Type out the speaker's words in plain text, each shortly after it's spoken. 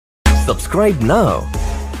Subscribe now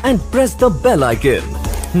and press the bell icon.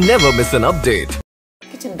 Never miss an update.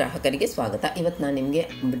 Kitchen ಗ್ರಾಹಕರಿಗೆ ಸ್ವಾಗತ. ಇವತ್ತು ನಾನು ನಿಮಗೆ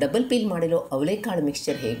ಡಬಲ್ ಪೀಲ್ ಮಾಡಿರೋ ಅವರೆಕಾಳು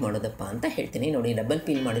ಮಿಕ್ಸ್ಚರ್ ಹೇಗೆ ಮಾಡೋದಪ್ಪ ಅಂತ ಹೇಳ್ತೀನಿ. ನೋಡಿ, ಡಬಲ್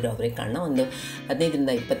ಪೀಲ್ ಮಾಡಿರೋ ಅವರೆಕಾಳನ್ನ ಒಂದು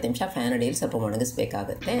 15ರಿಂದ 20 ನಿಮಿಷ ಫ್ಯಾನ್ ಅಡಿಯಲ್ಲಿ ಸ್ವಲ್ಪ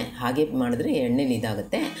ಒಣಗಿಸ್ಬೇಕಾಗತ್ತೆ. ಹಾಗೆ ಮಾಡಿದ್ರೆ ಎಣ್ಣೆಲಿ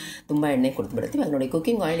ಇದಾಗುತ್ತೆ, ತುಂಬ ಎಣ್ಣೆ ಕುಡಿದ್ಬಿಡುತ್ತೆ. ಇವಾಗ ನೋಡಿ,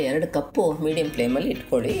 ಕುಕ್ಕಿಂಗ್ ಆಯಿಲ್ 2 ಕಪ್ಪು ಮೀಡಿಯಮ್ ಫ್ಲೇಮಲ್ಲಿ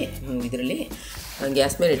ಇಟ್ಕೊಳ್ಳಿ. ಇದರಲ್ಲಿ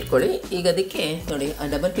ಗ್ಯಾಸ್ ಮೇಲೆ ಇಟ್ಕೊಳ್ಳಿ. ಈಗ ಅದಕ್ಕೆ ನೋಡಿ,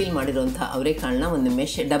 ಡಬಲ್ ಪೀಲ್ ಮಾಡಿರೋಂಥ ಅವರೆಕಾಳನ್ನ ಒಂದು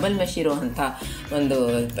ಡಬಲ್ ಮೆಶ್ ಇರೋವಂಥ ಒಂದು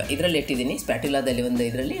ಇದರಲ್ಲಿ ಇಟ್ಟಿದ್ದೀನಿ, ಸ್ಪ್ಯಾಟುಲಾದಲ್ಲಿ ಒಂದು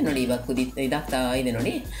ಇದರಲ್ಲಿ. ನೋಡಿ, ಇವಾಗ ಇದಾಗ್ತಾ ಇದೆ.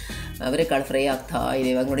 ನೋಡಿ, ಅವರೆಕಾಳು ಫ್ರೈ ಆಗ್ತಾ ಇದೆ.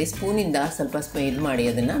 ಇವಾಗ ನೋಡಿ, ಸ್ಪೂನಿಂದ ಸ್ವಲ್ಪ ಇದು ಮಾಡಿ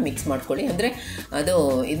ಅದನ್ನು ಮಿಕ್ಸ್ ಮಾಡ್ಕೊಳ್ಳಿ. ಅಂದರೆ ಅದು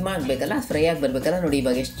ಇದು ಮಾಡಬೇಕಲ್ಲ, ಫ್ರೈ ಆಗಿ ಬರಬೇಕಲ್ಲ. ನೋಡಿ,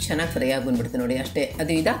 ಇವಾಗ ಎಷ್ಟು ಚೆನ್ನಾಗಿ ಫ್ರೈ ಆಗಿ ಬಂದುಬಿಡುತ್ತೆ. ನೋಡಿ, ಅಷ್ಟೇ,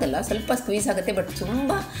 ಅದು ಇದಾಗಲ್ಲ, ಸ್ವಲ್ಪ ಸ್ಕ್ವೀಸ್ ಆಗುತ್ತೆ, ಬಟ್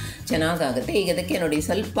ತುಂಬ ಚೆನ್ನಾಗಾಗುತ್ತೆ. ಈಗ ಅದಕ್ಕೆ ನೋಡಿ,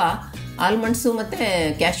 ಸ್ವಲ್ಪ ಆಲ್ಮಂಡ್ಸು ಮತ್ತು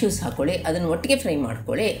ಕ್ಯಾಶ್ಯೂಸ್ ಹಾಕ್ಕೊಳ್ಳಿ. ಅದನ್ನು ಒಟ್ಟಿಗೆ ಫ್ರೈ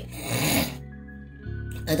ಮಾಡ್ಕೊಳ್ಳಿ.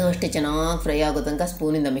 ಅದು ಅಷ್ಟೇ ಚೆನ್ನಾಗಿ ಫ್ರೈ ಆಗೋ ತನಕ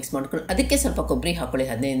ಸ್ಪೂನಿಂದ ಮಿಕ್ಸ್ ಮಾಡ್ಕೊಂಡು ಅದಕ್ಕೆ ಸ್ವಲ್ಪ ಕೊಬ್ಬರಿ ಹಾಕ್ಕೊಳ್ಳಿ.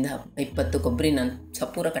 15ರಿಂದ 20 ಕೊಬ್ಬರಿ ನಾನು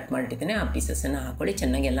ಸಪೂರ ಕಟ್ ಮಾಡಿಟ್ಟಿದ್ದೇನೆ, ಆ ಪೀಸಸನ್ನು ಹಾಕ್ಕೊಳ್ಳಿ.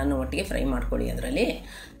 ಚೆನ್ನಾಗಿ ಎಲ್ಲನೂ ಒಟ್ಟಿಗೆ ಫ್ರೈ ಮಾಡ್ಕೊಳ್ಳಿ ಅದರಲ್ಲಿ.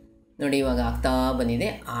 ನೋಡಿ, ಇವಾಗ ಆಗ್ತಾ ಬಂದಿದೆ.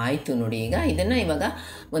 ಆಯಿತು ನೋಡಿ. ಈಗ ಇದನ್ನು ಇವಾಗ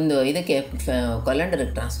ಒಂದು ಇದಕ್ಕೆ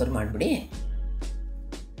ಕೊಲಾಂಡರ್ಗೆ ಟ್ರಾನ್ಸ್ಫರ್ ಮಾಡಿಬಿಡಿ.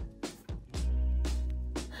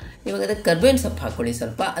 ಇವಾಗ ಅದಕ್ಕೆ ಕರ್ಬೇವಿನ ಸೊಪ್ಪು ಹಾಕ್ಕೊಳ್ಳಿ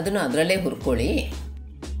ಸ್ವಲ್ಪ, ಅದನ್ನು ಅದರಲ್ಲೇ ಹುರ್ಕೊಳ್ಳಿ.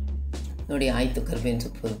 ನೋಡಿ, ಆಯಿತು, ಕರ್ಬೇವಿನ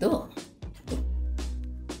ಸೊಪ್ಪು ಹುರಿದು.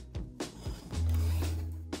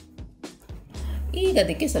 ಈಗ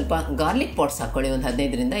ಅದಕ್ಕೆ ಸ್ವಲ್ಪ ಗಾರ್ಲಿಕ್ ಪಾಟ್ಸ್ ಹಾಕ್ಕೊಳ್ಳಿ, ಒಂದು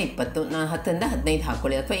 15ರಿಂದ 20. ನಾನು 10ರಿಂದ 15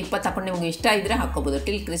 ಹಾಕ್ಕೊಳ್ಳಿ, ಅಥವಾ 20 ಹಾಕ್ಕೊಂಡು ನಿಮ್ಗೆ ಇಷ್ಟ ಇದ್ದರೆ ಹಾಕ್ಕೋಬೋದು.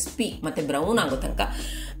 ಟಿಲ್ ಕ್ರಿಸ್ಪಿ ಮತ್ತು ಬ್ರೌನ್ ಆಗೋ ತನಕ,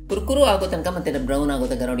 ಕುರುಕುರು ಆಗೋ ತನಕ ಮತ್ತು ಬ್ರೌನ್ ಆಗೋ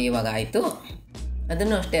ತನಕ. ನೋಡಿ, ಇವಾಗ ಆಯಿತು.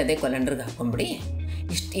 ಅದನ್ನು ಅಷ್ಟೇ ಅದೇ ಕೊಲಾಂಡ್ರಿಗೆ ಹಾಕ್ಕೊಂಬಿಡಿ.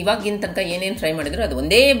 ಇವಾಗಿನ ತನಕ ಏನೇನು ಫ್ರೈ ಮಾಡಿದ್ರು ಅದು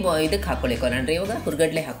ಒಂದೇ ಇದಕ್ಕೆ ಹಾಕ್ಕೊಳ್ಳಿ ಕೊಲಾಂಡ್ರ್. ಇವಾಗ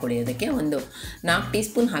ಹುರ್ಗಡ್ಲೆ ಹಾಕ್ಕೊಳ್ಳಿ. ಅದಕ್ಕೆ ಒಂದು 4 ಟೀ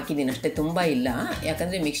ಸ್ಪೂನ್ ಹಾಕಿದ್ದೀನಿ ಅಷ್ಟೇ, ತುಂಬ ಇಲ್ಲ,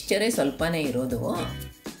 ಯಾಕಂದರೆ ಮಿಕ್ಸ್ಚರೇ ಸ್ವಲ್ಪನೇ ಇರೋದು.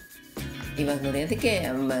 ಇವಾಗ ನೋಡಿ, ಅದಕ್ಕೆ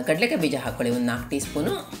ಕಡಲೆಕಾಯಿ ಬೀಜ ಹಾಕ್ಕೊಳ್ಳಿ, ಒಂದು 4 ಟೀ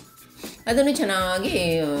ಸ್ಪೂನು. ಅದನ್ನು ಚೆನ್ನಾಗಿ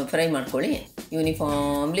ಫ್ರೈ ಮಾಡ್ಕೊಳ್ಳಿ,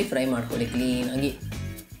 ಯೂನಿಫಾರ್ಮ್ಲಿ ಫ್ರೈ ಮಾಡ್ಕೊಳ್ಳಿ ಕ್ಲೀನಾಗಿ.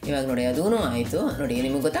 ಇವಾಗ ನೋಡಿ, ಅದೂ ಆಯಿತು. ನೋಡಿ,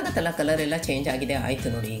 ನಿಮಗೆ ಗೊತ್ತಾಗತ್ತಲ್ಲ, ಕಲರ್ ಎಲ್ಲ ಚೇಂಜ್ ಆಗಿದೆ. ಆಯಿತು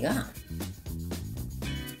ನೋಡಿ. ಈಗ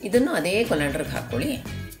ಇದನ್ನು ಅದೇ ಕೊಲಾಂಡ್ರಿಗೆ ಹಾಕ್ಕೊಳ್ಳಿ.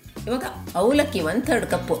 ಇವಾಗ ಅವಲಕ್ಕಿ 1/3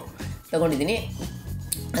 ಕಪ್ಪು ತೊಗೊಂಡಿದ್ದೀನಿ.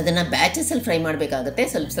 ಅದನ್ನು ಬ್ಯಾಚಸಲ್ಲಿ ಫ್ರೈ ಮಾಡಬೇಕಾಗತ್ತೆ.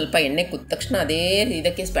 ಸ್ವಲ್ಪ ಎಣ್ಣೆ ಕುದ್ದ ತಕ್ಷಣ ಅದೇ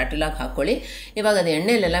ಇದಕ್ಕೆ ಸ್ಪ್ಯಾಟುಲಾಗಿ ಹಾಕ್ಕೊಳ್ಳಿ. ಇವಾಗ ಅದು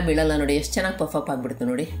ಎಣ್ಣೆಯಲ್ಲೆಲ್ಲ ಬೀಳಲ್ಲ. ನೋಡಿ, ಎಷ್ಟು ಚೆನ್ನಾಗಿ ಪಫ್ ಆಗಿಬಿಡುತ್ತೆ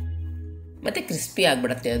ನೋಡಿ, ಮತ್ತು ಕ್ರಿಸ್ಪಿ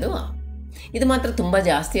ಆಗಿಬಿಡುತ್ತೆ ಅದು. ಇದು ಮಾತ್ರ ತುಂಬ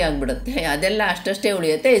ಜಾಸ್ತಿ ಆಗಿಬಿಡುತ್ತೆ, ಅದೆಲ್ಲ ಅಷ್ಟಷ್ಟೇ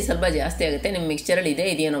ಉಳಿಯುತ್ತೆ, ಇದು ಸ್ವಲ್ಪ ಜಾಸ್ತಿ ಆಗುತ್ತೆ. ನಿಮ್ಮ ಮಿಕ್ಸ್ಚರಲ್ಲಿ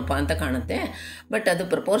ಇದೆಯೇನಪ್ಪ ಅಂತ ಕಾಣುತ್ತೆ, ಬಟ್ ಅದು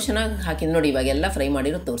ಪ್ರಪೋರ್ಷನಾಗಿ ಹಾಕಿದ್ದು. ನೋಡಿ, ಇವಾಗೆಲ್ಲ ಫ್ರೈ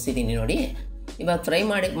ಮಾಡಿರೋ ತೋರಿಸಿದ್ದೀನಿ ನೋಡಿ. ಇವಾಗ ಫ್ರೈ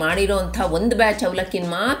ಮಾಡಿರೋ ಅಂಥ ಒಂದು ಬ್ಯಾಚ್ ಅವಲಕ್ಕಿನ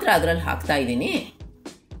ಮಾತ್ರ ಅದರಲ್ಲಿ ಹಾಕ್ತಾ ಇದ್ದೀನಿ.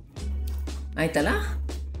 ಆಯ್ತಲ್ಲ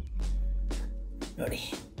ನೋಡಿ.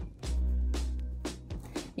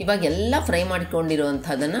 ಇವಾಗ ಎಲ್ಲ ಫ್ರೈ ಮಾಡಿಕೊಂಡಿರೋ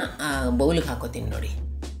ಅಂಥದ್ದನ್ನು ಬೌಲಿಗೆ ಹಾಕೋತೀನಿ. ನೋಡಿ,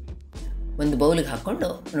 ಒಂದು ಬೌಲಿಗೆ ಹಾಕ್ಕೊಂಡು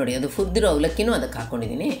ನೋಡಿ, ಅದು ಹುರಿದಿರೋ ಅವಲಕ್ಕಿನೂ ಅದಕ್ಕೆ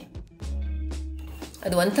ಹಾಕ್ಕೊಂಡಿದ್ದೀನಿ.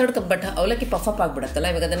 ಅದು 1/3 ಕಪ್, ಬಟ್ ಅವಲಕ್ಕಿ ಪಫ್ ಆಗಿಬಿಡುತ್ತಲ್ಲ.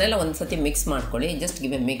 ಇವಾಗ ಅದನ್ನೆಲ್ಲ ಒಂದು ಸತಿ ಮಿಕ್ಸ್ ಮಾಡ್ಕೊಳ್ಳಿ. Just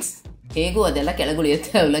give A mix. ಹೇಗೂ ಅದೆಲ್ಲ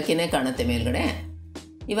ಕೆಳಗುಳಿಯುತ್ತೆ, ಅವಲಕ್ಕಿನೇ ಕಾಣುತ್ತೆ ಮೇಲ್ಗಡೆ.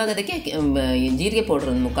 ಇವಾಗ ಅದಕ್ಕೆ ಜೀರಿಗೆ ಪೌಡ್ರ್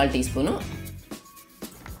ಒಂದು 3/4 ಟೀ ಸ್ಪೂನು,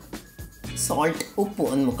 ಸಾಲ್ಟ್ ಉಪ್ಪು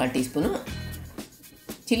ಒಂದು 3/4 tea spoon,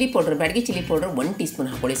 chilli powder Byadgi chilli powder 1 tea spoon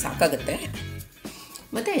ಹಾಕ್ಕೊಳ್ಳಿ, ಸಾಕಾಗುತ್ತೆ.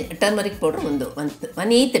 ಮತ್ತು ಟರ್ಮರಿಕ್ ಪೌಡ್ರ್ ಒಂದು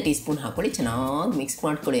 1/8 ಟೀ ಸ್ಪೂನ್ ಹಾಕ್ಕೊಳ್ಳಿ. ಚೆನ್ನಾಗಿ ಮಿಕ್ಸ್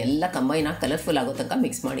ಮಾಡ್ಕೊಳ್ಳಿ. ಎಲ್ಲ ಕಂಬೈನಾಗಿ ಕಲರ್ಫುಲ್ ಆಗೋ ತನಕ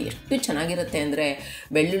ಮಿಕ್ಸ್ ಮಾಡಿ. ಎಷ್ಟು ಚೆನ್ನಾಗಿರುತ್ತೆ ಅಂದರೆ,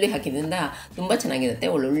 ಬೆಳ್ಳುಳ್ಳಿ ಹಾಕಿದ್ರಿಂದ ತುಂಬ ಚೆನ್ನಾಗಿರುತ್ತೆ.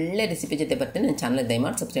 ಒಳ್ಳೊಳ್ಳೆ ರೆಸಿಪಿ ಜೊತೆ ಬರ್ತೀನಿ. ನನ್ನ ಚಾನಲ್ಗೆ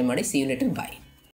ದಯಮಾಡಿ ಸಬ್ಸ್ಕ್ರೈಬ್ ಮಾಡಿ. C you later, bye.